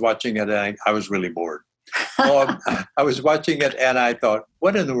 well, I was watching it and I was really bored. Or I was watching it and I thought,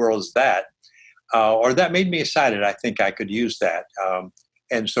 what in the world is that? Or that made me excited. I think I could use that.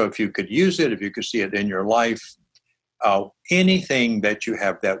 And so if you could use it, if you could see it in your life, anything that you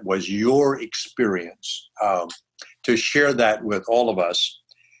have that was your experience, to share that with all of us.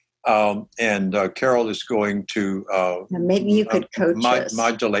 And Carol is going to maybe you could coach us.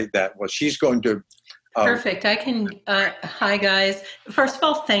 Modulate that. Well, she's going to. Perfect. I can. Hi, guys. First of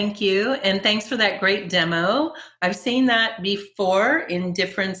all, thank you. And thanks for that great demo. I've seen that before in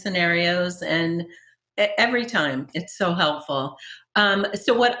different scenarios, and every time it's so helpful.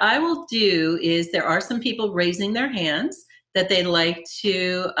 So what I will do is there are some people raising their hands that they'd like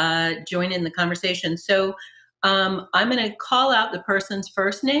to join in the conversation. So I'm going to call out the person's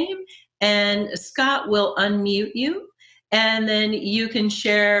first name, and Scott will unmute you. And then you can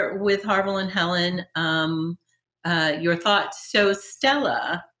share with Harville and Helen your thoughts. So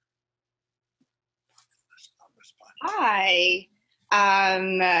Stella. Hi.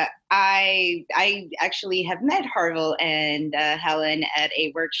 I actually have met Harville and Helen at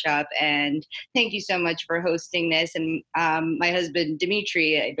a workshop, and thank you so much for hosting this. And my husband,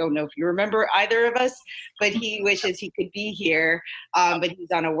 Dimitri, I don't know if you remember either of us, but he wishes he could be here, but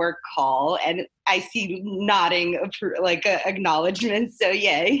he's on a work call, and I see nodding like acknowledgement, so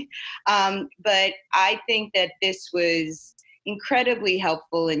yay. But I think that this was incredibly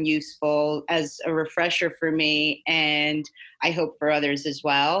helpful and useful as a refresher for me, and I hope for others as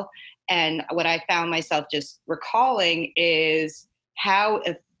well. And what I found myself just recalling is how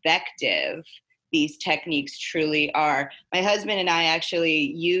effective these techniques truly are. My husband and I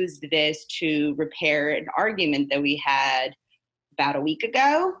actually used this to repair an argument that we had about a week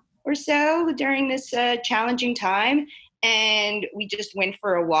ago or so during this challenging time. And we just went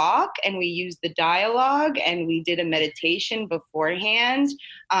for a walk, and we used the dialogue, and we did a meditation beforehand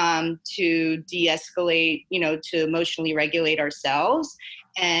to de-escalate, to emotionally regulate ourselves.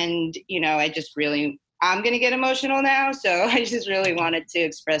 And, I'm going to get emotional now. So I just really wanted to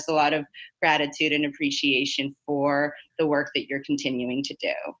express a lot of gratitude and appreciation for the work that you're continuing to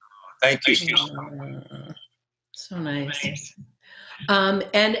do. Thank you. So nice.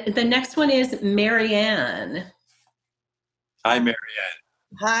 And the next one is Marianne. Hi, Marianne.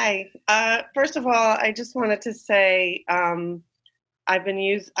 Hi. First of all, I just wanted to say my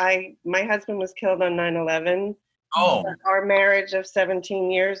husband was killed on 9/11. Oh. Our marriage of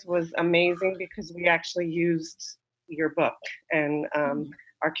 17 years was amazing because we actually used your book, and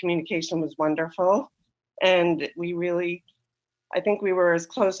our communication was wonderful. And I think we were as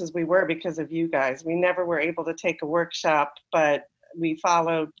close as we were because of you guys. We never were able to take a workshop, but we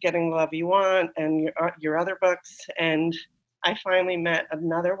followed Getting the Love You Want and your other books, and I finally met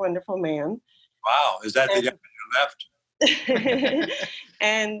another wonderful man. Wow, is that the guy who left?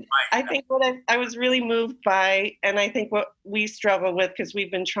 And I think what I was really moved by, and I think what we struggle with, because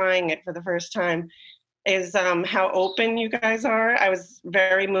we've been trying it for the first time, is how open you guys are. I was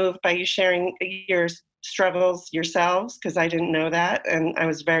very moved by you sharing your struggles yourselves, because I didn't know that, and I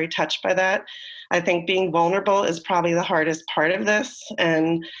was very touched by that. I think being vulnerable is probably the hardest part of this,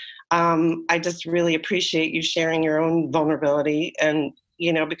 and I just really appreciate you sharing your own vulnerability. And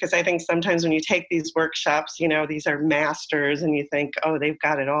because I think sometimes when you take these workshops, these are masters, and you think, oh, they've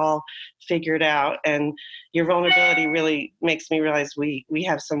got it all figured out. And your vulnerability really makes me realize we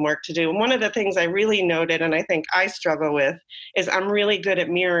have some work to do. And one of the things I really noted, and I think I struggle with, is I'm really good at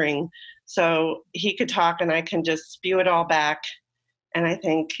mirroring. So he could talk and I can just spew it all back. And I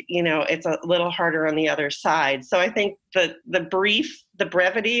think, it's a little harder on the other side. So I think the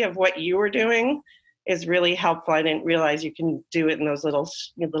brevity of what you were doing is really helpful. I didn't realize you can do it in those little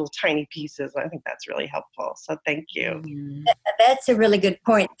tiny pieces. I think that's really helpful. So thank you. That's a really good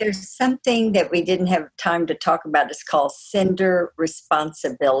point. There's something that we didn't have time to talk about. It's called sender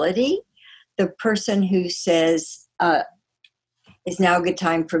responsibility. The person who says, is now a good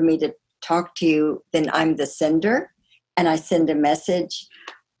time for me to talk to you, then I'm the sender, and I send a message.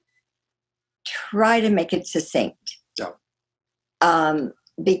 Try to make it succinct. Yeah.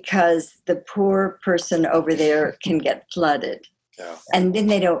 Because the poor person over there can get flooded. Yeah. And then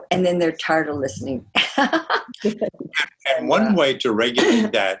they're tired of listening. And one way to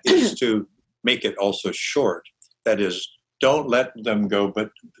regulate that is to make it also short. That is, don't let them go but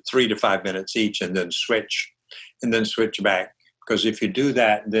 3 to 5 minutes each, and then switch back. Because if you do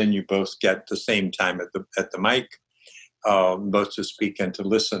that, then you both get the same time at the mic, both to speak and to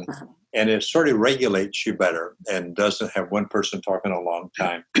listen. Uh-huh. And it sort of regulates you better and doesn't have one person talking a long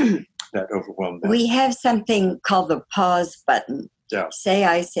time that overwhelms them. We have something called the pause button. Yeah.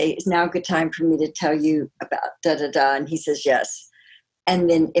 I say, it's now a good time for me to tell you about da-da-da, and he says yes. And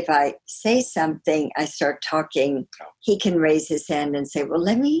then if I say something, I start talking, he can raise his hand and say, well,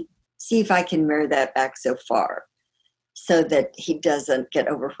 let me see if I can mirror that back so far so that he doesn't get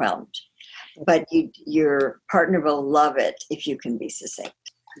overwhelmed. But your partner will love it if you can be succinct.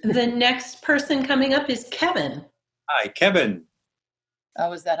 The next person coming up is Kevin. Hi, Kevin.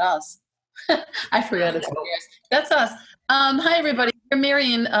 Oh, is that us? I forgot it's yours. That's us. Hi, everybody. We're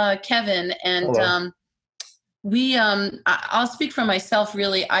Mary and Kevin, and I'll speak for myself,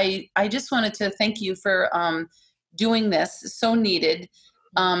 really. I just wanted to thank you for doing this. It's so needed.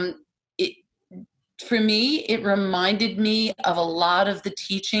 For me, it reminded me of a lot of the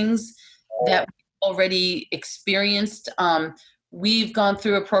teachings that we've already experienced. We've gone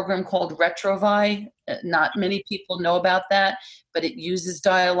through a program called Retrovi. Not many people know about that, but it uses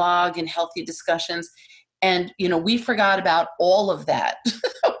dialogue and healthy discussions. And, we forgot about all of that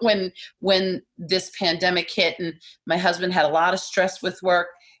when this pandemic hit, and my husband had a lot of stress with work.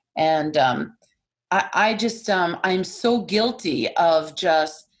 And I just, I'm so guilty of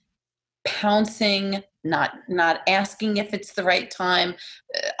just pouncing, not asking if it's the right time,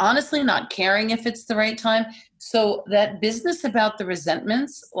 honestly, not caring if it's the right time. So that business about the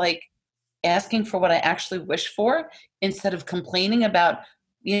resentments, like asking for what I actually wish for instead of complaining about,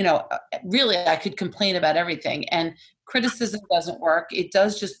 really I could complain about everything, and criticism doesn't work. It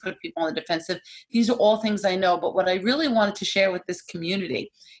does just put people on the defensive. These are all things I know, but what I really wanted to share with this community,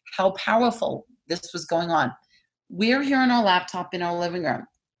 how powerful this was going on. We're here on our laptop in our living room,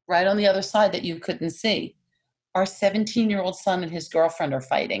 right on the other side that you couldn't see. Our 17-year-old son and his girlfriend are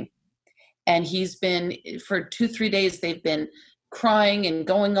fighting. And he's been, for 2-3 days, they've been crying and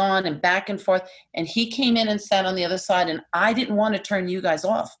going on and back and forth. And he came in and sat on the other side, and I didn't want to turn you guys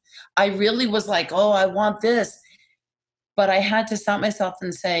off. I really was like, oh, I want this. But I had to stop myself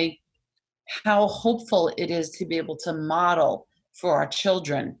and say how hopeful it is to be able to model for our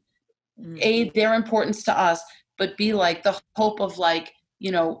children. A, their importance to us, but B, like the hope of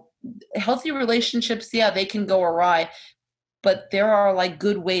healthy relationships, yeah, they can go awry, but there are like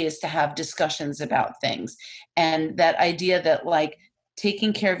good ways to have discussions about things. And that idea that like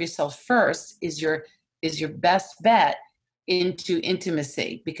taking care of yourself first is your best bet into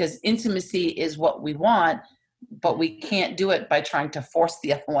intimacy, because intimacy is what we want, but we can't do it by trying to force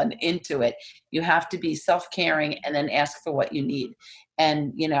the other one into it. You have to be self-caring and then ask for what you need.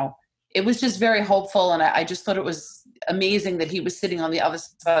 And, it was just very hopeful. And I just thought it was amazing that he was sitting on the other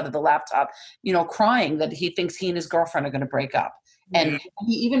side of the laptop, crying that he thinks he and his girlfriend are going to break up. And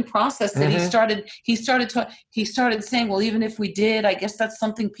he even processed it. He started saying, well, even if we did, I guess that's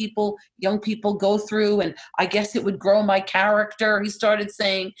something young people go through. And I guess it would grow my character. He started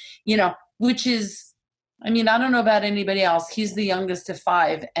saying, which is, I don't know about anybody else. He's the youngest of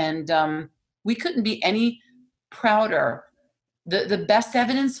 5. And we couldn't be any prouder. The best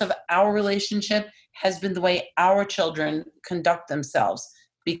evidence of our relationship has been the way our children conduct themselves,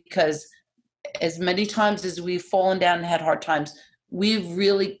 because as many times as we've fallen down and had hard times,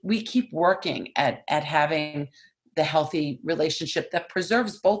 we keep working at having the healthy relationship that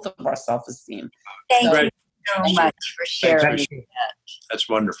preserves both of our self-esteem. Thank you so much for sharing that. That's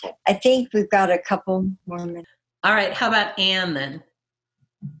wonderful. I think we've got a couple more minutes. All right. How about Anne then?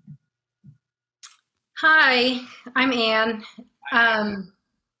 Hi, I'm Anne.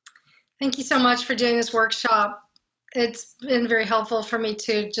 Thank you so much for doing this workshop. It's been very helpful for me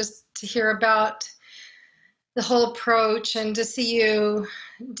to hear about the whole approach and to see you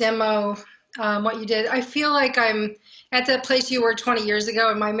demo what you did. I feel like I'm at that place you were 20 years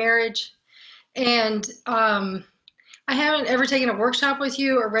ago in my marriage, and I haven't ever taken a workshop with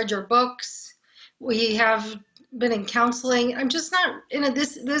you or read your books. We have been in counseling. I'm just not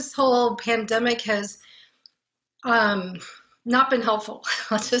this whole pandemic has not been helpful.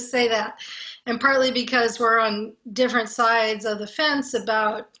 Let's just say that. And partly because we're on different sides of the fence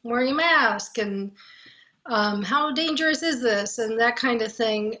about wearing a mask and how dangerous is this and that kind of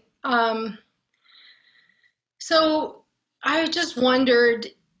thing. So I just wondered,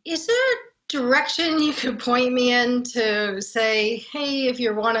 is there a direction you could point me in to say, hey, if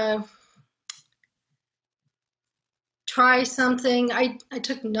you want to try something? I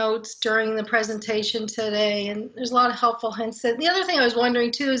took notes during the presentation today, and there's a lot of helpful hints. And the other thing I was wondering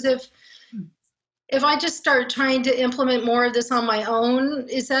too is if I just start trying to implement more of this on my own,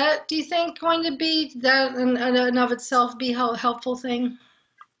 is that, do you think, going to be that in and of itself be a helpful thing?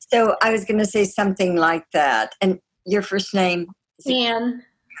 So I was going to say something like that. And your first name? Anne.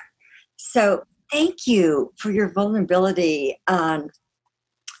 So thank you for your vulnerability on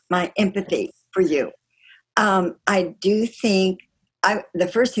my empathy for you. I do think the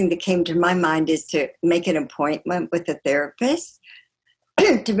first thing that came to my mind is to make an appointment with a therapist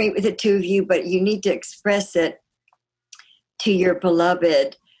to meet with the two of you, but you need to express it to your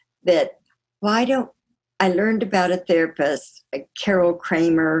beloved that I learned about a therapist, Carol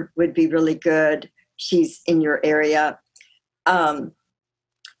Kramer would be really good. She's in your area.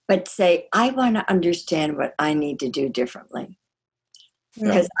 But say, I want to understand what I need to do differently.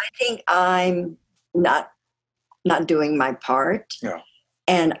 Because I think I'm not doing my part. Yeah.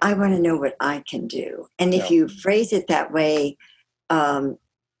 And I want to know what I can do. And if you phrase it that way,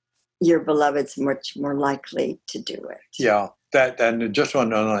 your beloved's much more likely to do it. Yeah. And just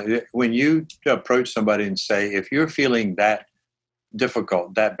want to know, when you approach somebody and say, if you're feeling that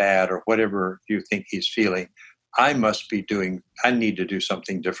difficult, that bad, or whatever you think he's feeling, I need to do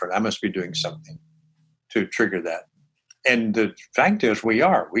something different. I must be doing something to trigger that. And the fact is we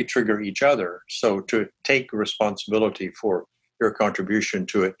trigger each other. So to take responsibility for your contribution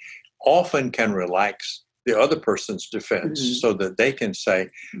to it often can relax the other person's defense so that they can say,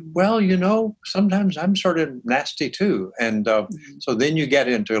 well, sometimes I'm sort of nasty too. And so then you get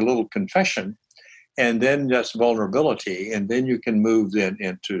into a little confession, and then that's vulnerability. And then you can move then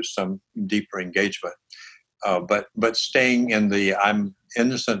into some deeper engagement. But staying in the I'm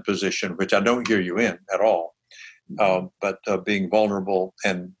innocent position, which I don't hear you in at all, but being vulnerable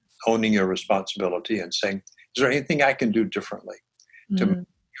and owning your responsibility and saying, is there anything I can do differently to make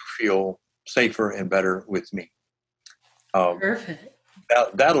you feel safer and better with me? Perfect.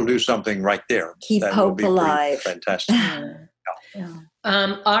 That'll do something right there. Keep that hope alive. Fantastic. Yeah.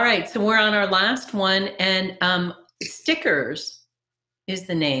 All right, so we're on our last one, and Stickers is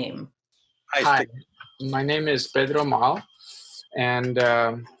the name. Hi, my name is Pedro Mal, and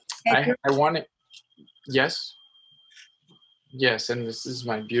I wanted, yes, and this is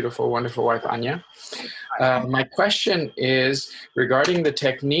my beautiful, wonderful wife, Anya. My question is regarding the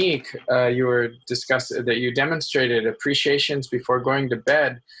technique you were discussing, that you demonstrated, appreciations before going to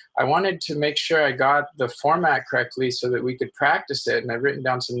bed. I wanted to make sure I got the format correctly so that we could practice it, and I've written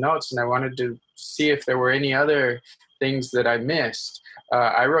down some notes, and I wanted to see if there were any other things that I missed.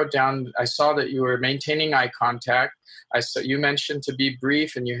 I wrote down, I saw that you were maintaining eye contact. You mentioned to be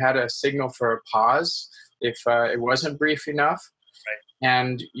brief, and you had a signal for a pause if it wasn't brief enough. Right.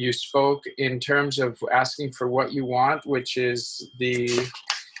 And you spoke in terms of asking for what you want, which is the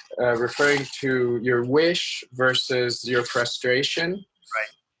referring to your wish versus your frustration.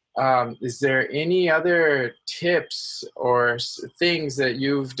 Right. Is there any other tips or things that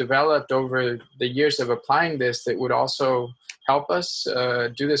you've developed over the years of applying this that would also help us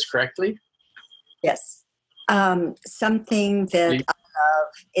do this correctly? Yes. Something that I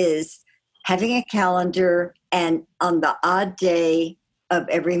love is having a calendar, and on the odd day of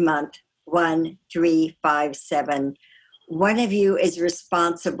every month, 1, 3, 5, 7, one of you is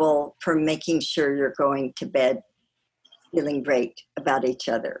responsible for making sure you're going to bed feeling great about each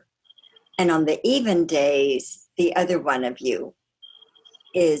other. And on the even days, the other one of you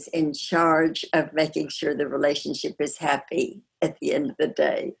is in charge of making sure the relationship is happy at the end of the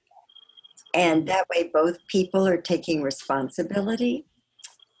day. And that way both people are taking responsibility.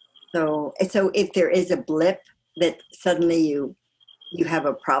 So if there is a blip that suddenly you have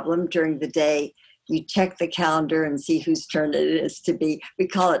a problem during the day, you check the calendar and see whose turn it is to be. We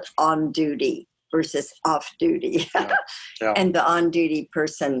call it on duty versus off duty. Yeah. Yeah. And the on duty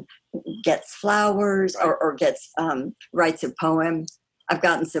person gets flowers, right, or gets writes a poem. I've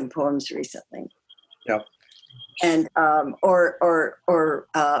gotten some poems recently. Yep. And or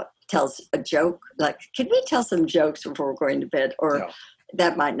tells a joke, like, can we tell some jokes before we're going to bed? Or yeah,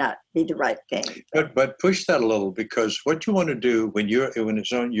 that might not be the right thing. But push that a little, because what you want to do when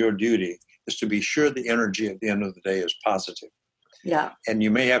it's on your duty is to be sure the energy at the end of the day is positive. Yeah. And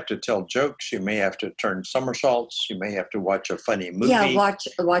you may have to tell jokes. You may have to turn somersaults. You may have to watch a funny movie. Yeah, watch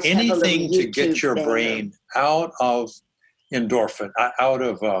anything to get your brain out of endorphin, out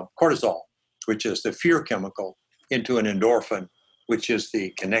of cortisol, which is the fear chemical, into an endorphin, which is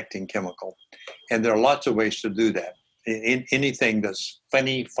the connecting chemical. And there are lots of ways to do that. Anything that's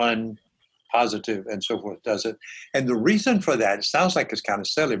funny, fun, positive, and so forth does it. And the reason for that, it sounds like it's kind of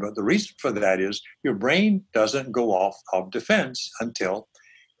silly, but the reason for that is your brain doesn't go off of defense until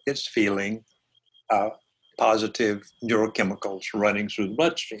it's feeling positive neurochemicals running through the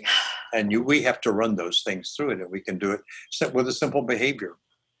bloodstream. And we have to run those things through it, and we can do it with a simple behavior.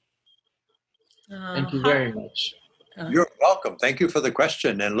 Thank you very much. You're welcome. Thank you for the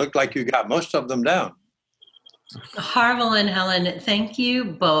question, and looked like you got most of them down. Harville and Helen, thank you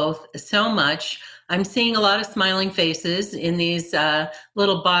both so much. I'm seeing a lot of smiling faces in these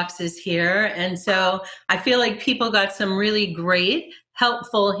little boxes here. And so I feel like people got some really great,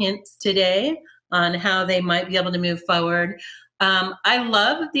 helpful hints today on how they might be able to move forward. I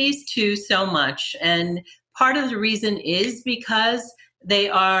love these two so much. And part of the reason is because they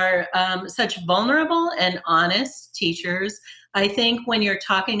are such vulnerable and honest teachers. I think when you're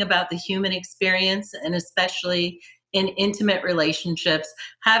talking about the human experience, and especially in intimate relationships,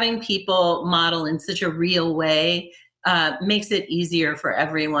 having people model in such a real way makes it easier for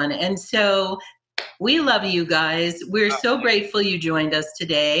everyone. And so we love you guys. We're so grateful you joined us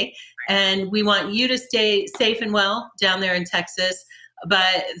today. And we want you to stay safe and well down there in Texas.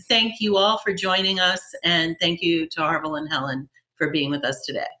 But thank you all for joining us. And thank you to Harville and Helen for being with us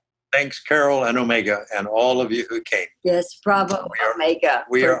today. Thanks, Carol and Omega, and all of you who came. Yes, bravo, Omega.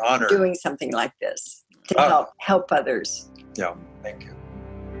 We are honored doing something like this to help others. Yeah, thank you.